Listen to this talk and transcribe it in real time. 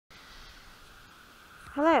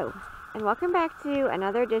Hello, and welcome back to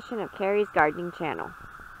another edition of Carrie's Gardening Channel.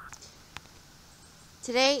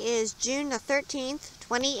 Today is June the 13th,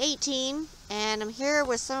 2018, and I'm here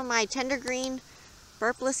with some of my tender green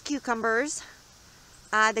burpless cucumbers.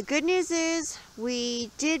 The good news is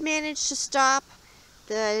we did manage to stop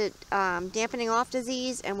the dampening off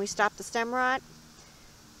disease, and we stopped the stem rot.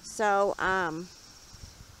 So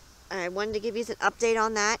I wanted to give you an update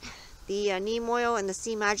on that. The neem oil and the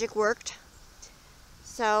sea magic worked.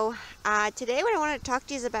 So today what I want to talk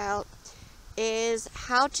to you about is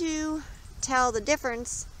how to tell the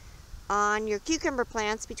difference on your cucumber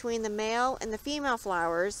plants between the male and the female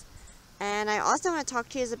flowers. And I also want to talk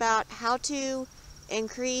to you about how to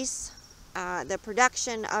increase the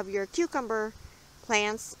production of your cucumber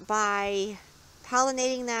plants by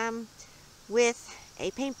pollinating them with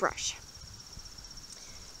a paintbrush.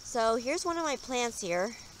 So here's one of my plants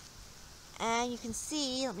here, and you can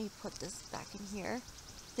see, let me put this back in here.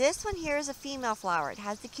 This one here is a female flower. It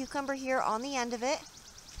has the cucumber here on the end of it.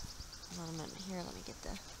 Hold on a minute here, let me get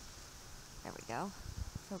there we go,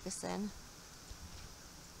 focus in.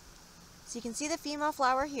 So you can see the female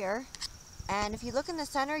flower here, and if you look in the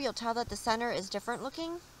center, you'll tell that the center is different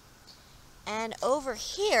looking. And over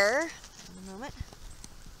here, in a moment,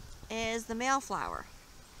 is the male flower.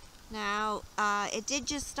 Now, it did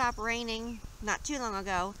just stop raining not too long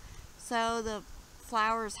ago, so the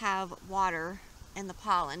flowers have water in the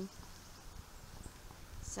pollen.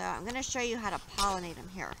 So I'm going to show you how to pollinate them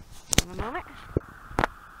here in a moment.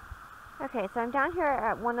 Okay, so I'm down here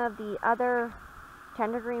at one of the other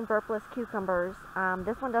tender green burpless cucumbers.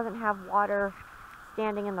 This one doesn't have water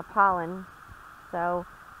standing in the pollen. So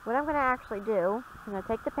what I'm going to actually do, I'm going to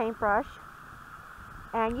take the paintbrush,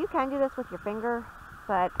 and you can do this with your finger,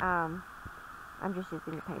 but I'm just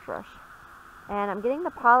using the paintbrush. And I'm getting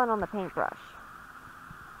the pollen on the paintbrush.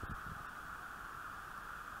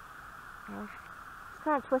 Just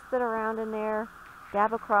kind of twist it around in there,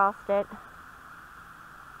 dab across it.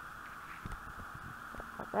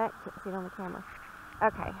 Like that, can't see it on the camera.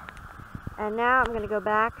 Okay, and now I'm going to go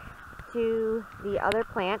back to the other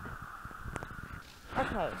plant.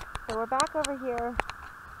 Okay, so we're back over here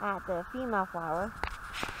at the female flower,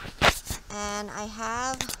 and I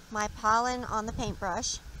have my pollen on the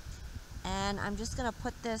paintbrush, and I'm just going to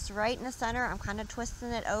put this right in the center. I'm kind of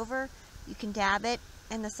twisting it over. You can dab it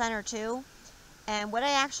in the center too. And what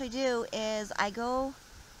I actually do is I go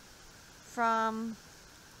from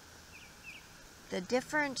the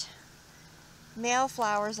different male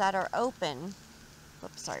flowers that are open.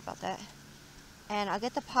 Whoops, sorry about that. And I'll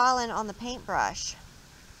get the pollen on the paintbrush,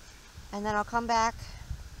 and then I'll come back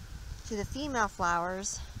to the female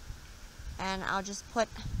flowers, and I'll just put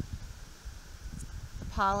the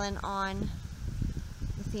pollen on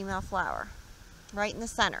the female flower right in the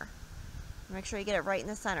center. Make sure you get it right in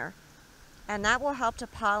the center. And that will help to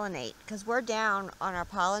pollinate, because we're down on our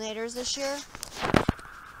pollinators this year.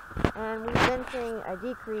 And we've been seeing a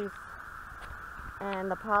decrease in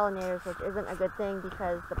the pollinators, which isn't a good thing,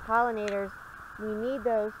 because the pollinators, we need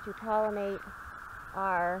those to pollinate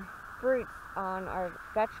our fruits on our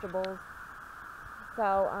vegetables.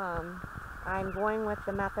 So I'm going with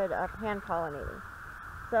the method of hand pollinating.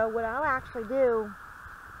 So what I'll actually do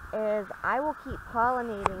is I will keep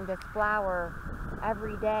pollinating this flower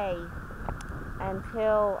every day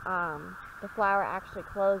until the flower actually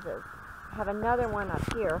closes. I have another one up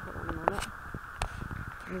here. Hold on a minute.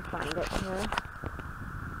 Let me find it here.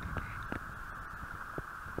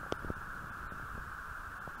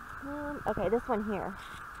 Okay, this one here.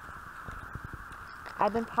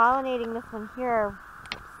 I've been pollinating this one here.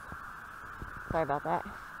 Oops. Sorry about that.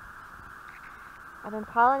 I've been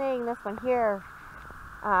pollinating this one here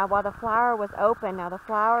while the flower was open. Now the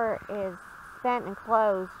flower is spent and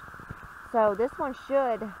closed, so this one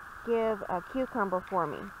should give a cucumber for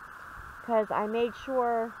me, because I made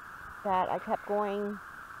sure that I kept going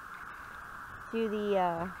to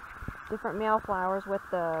the different male flowers with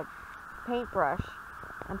the paintbrush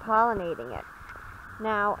and pollinating it.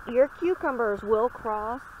 Now your cucumbers will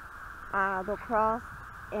cross. They'll cross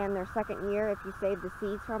in their second year if you save the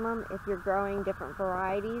seeds from them, if you're growing different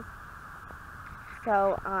varieties.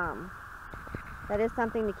 So that is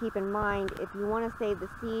something to keep in mind. If you want to save the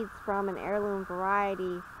seeds from an heirloom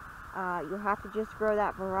variety, you'll have to just grow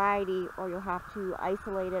that variety, or you'll have to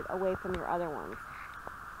isolate it away from your other ones.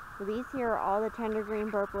 So these here are all the tender green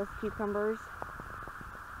burpless cucumbers.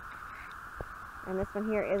 And this one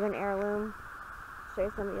here is an heirloom. I'll show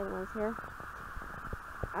you some of the other ones here.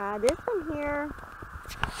 This one here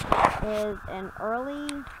is an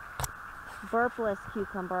early burpless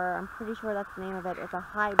cucumber. I'm pretty sure that's the name of it. It's a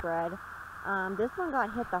hybrid. This one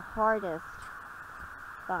got hit the hardest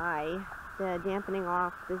by the dampening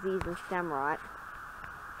off disease and stem rot.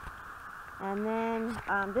 And then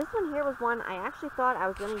this one here was one I actually thought I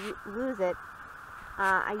was going to lose it.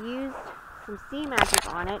 I used some sea magic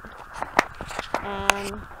on it,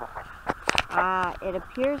 and it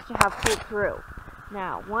appears to have pulled through.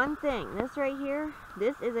 Now, one thing, this right here,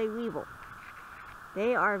 this is a weevil.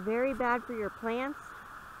 They are very bad for your plants.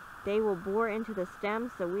 They will bore into the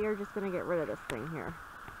stems, so we are just going to get rid of this thing here.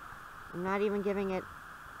 I'm not even giving it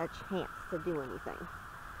a chance to do anything.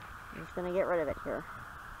 I'm just going to get rid of it here.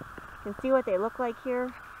 You can see what they look like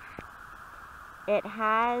here. It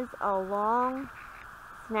has a long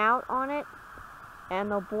snout on it, and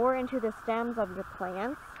they'll bore into the stems of your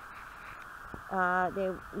plants.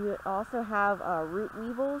 You also have root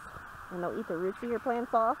weevils, and they'll eat the roots of your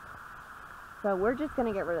plants off. So we're just going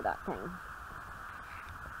to get rid of that thing.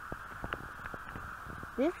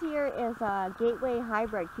 This here is a Gateway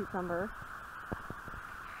hybrid cucumber.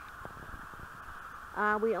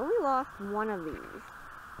 We only lost one of these.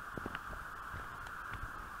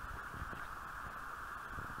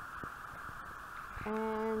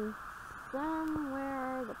 And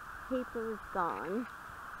somewhere the paper's gone.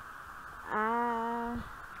 I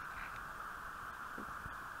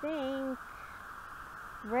think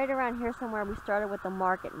right around here somewhere we started with the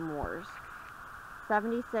Market Moors.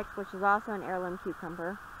 76, which is also an heirloom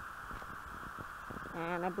cucumber.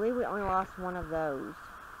 And I believe we only lost one of those.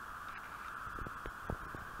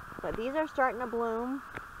 But these are starting to bloom.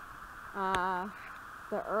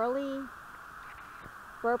 The early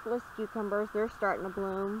burpless cucumbers, they're starting to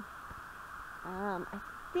bloom. I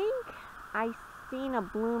think I seen a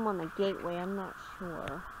bloom on the Gateway, I'm not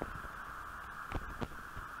sure.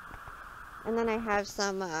 And then I have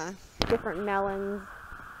some different melons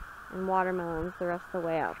and watermelons the rest of the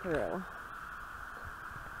way out through.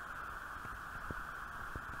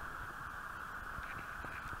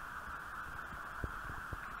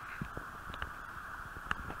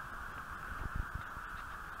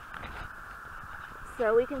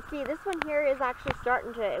 So we can see this one here is actually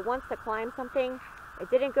starting to, it wants to climb something. It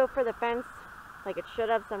didn't go for the fence like it should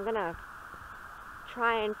have, so I'm gonna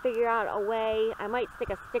try and figure out a way. I might stick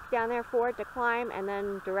a stick down there for it to climb and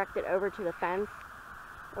then direct it over to the fence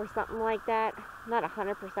or something like that. I'm not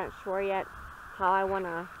 100% sure yet how I want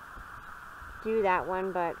to do that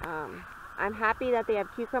one, but I'm happy that they have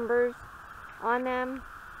cucumbers on them,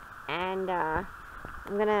 and I'm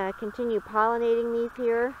going to continue pollinating these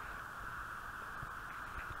here.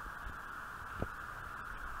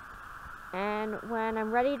 And when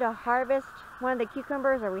I'm ready to harvest one of the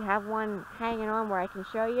cucumbers, or we have one hanging on where I can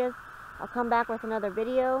show you, I'll come back with another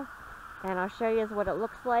video and I'll show you what it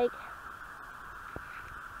looks like.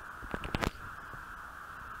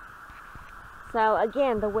 So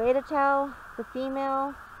again, the way to tell the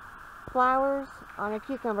female flowers on a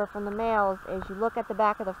cucumber from the males is you look at the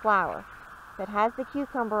back of the flower. If it has the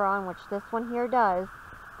cucumber on, which this one here does,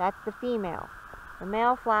 that's the female. The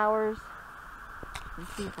male flowers, you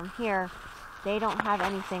see from here, they don't have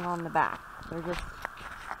anything on the back. They're just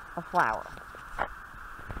a flower.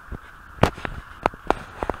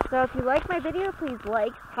 So if you like my video, please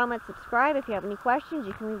like, comment, subscribe. If you have any questions,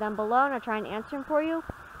 you can leave them below and I'll try and answer them for you.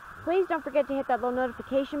 Please don't forget to hit that little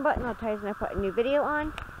notification button. I'll tell you when I put a new video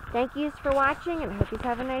on. Thank yous for watching, and I hope you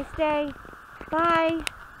have a nice day. Bye!